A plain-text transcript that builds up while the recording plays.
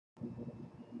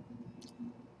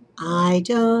I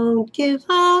don't give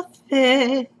a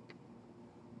fig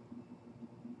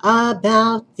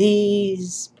about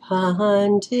these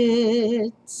pundits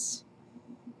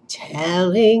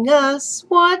telling us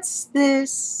what's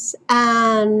this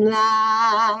and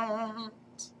that.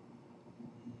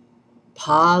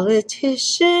 Politicians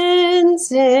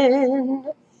in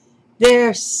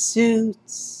their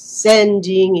suits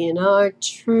sending in our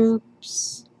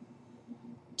troops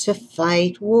to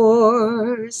fight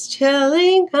wars,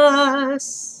 telling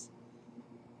us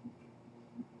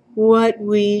what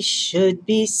we should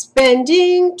be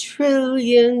spending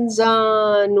trillions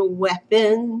on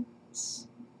weapons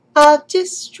of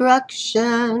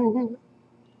destruction,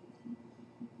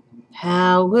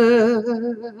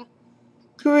 power,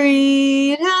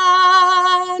 greed,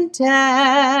 and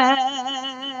death.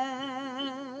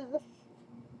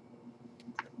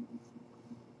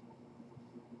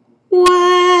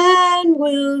 When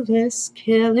will this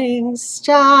killing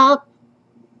stop?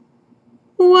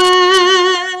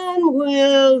 When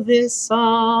will this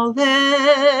all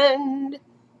end?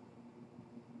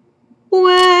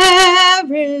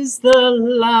 Where is the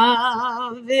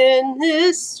love in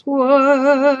this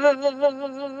world?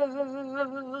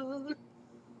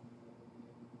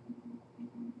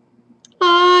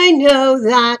 I know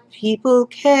that people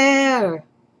care.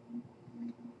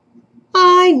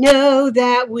 I know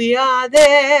that we are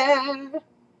there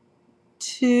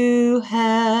to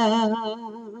help.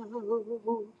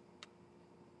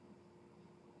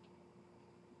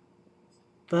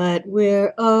 But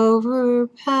we're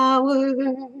overpowered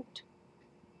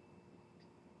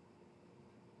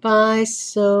by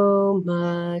so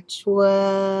much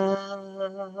wealth.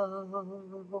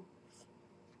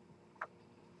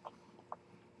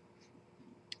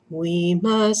 We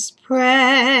must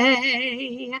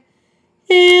pray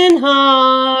in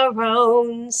our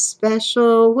own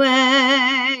special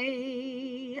way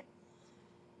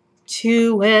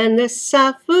to end the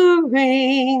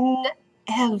suffering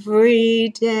every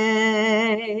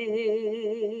day.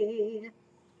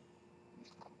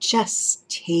 Just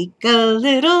take a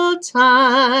little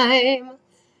time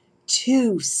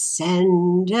to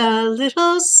send a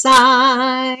little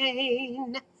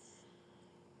sign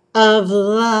of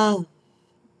love,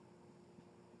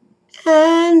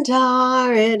 and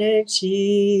our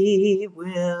energy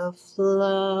will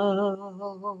flow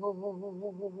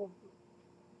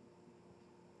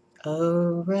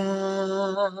around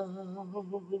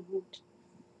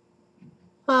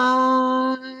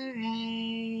our angry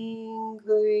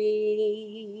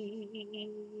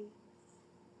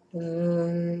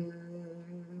earth.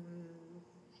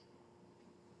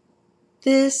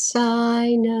 This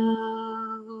I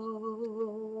know,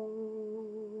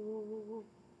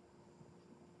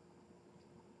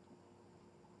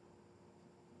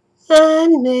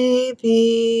 and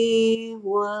maybe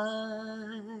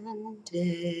one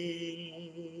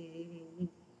day,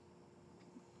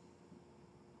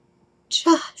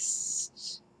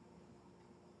 just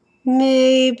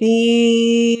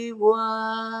maybe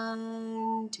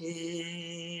one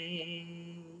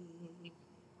day,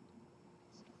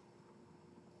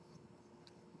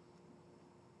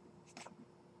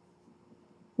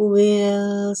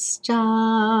 we'll stop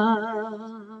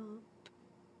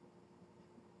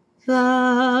the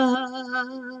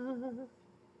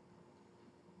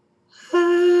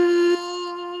hurt.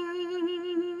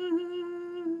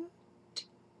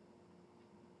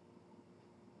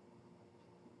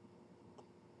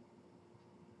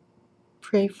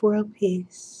 Pray for a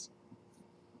peace.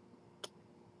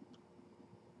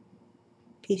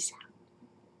 Peace out.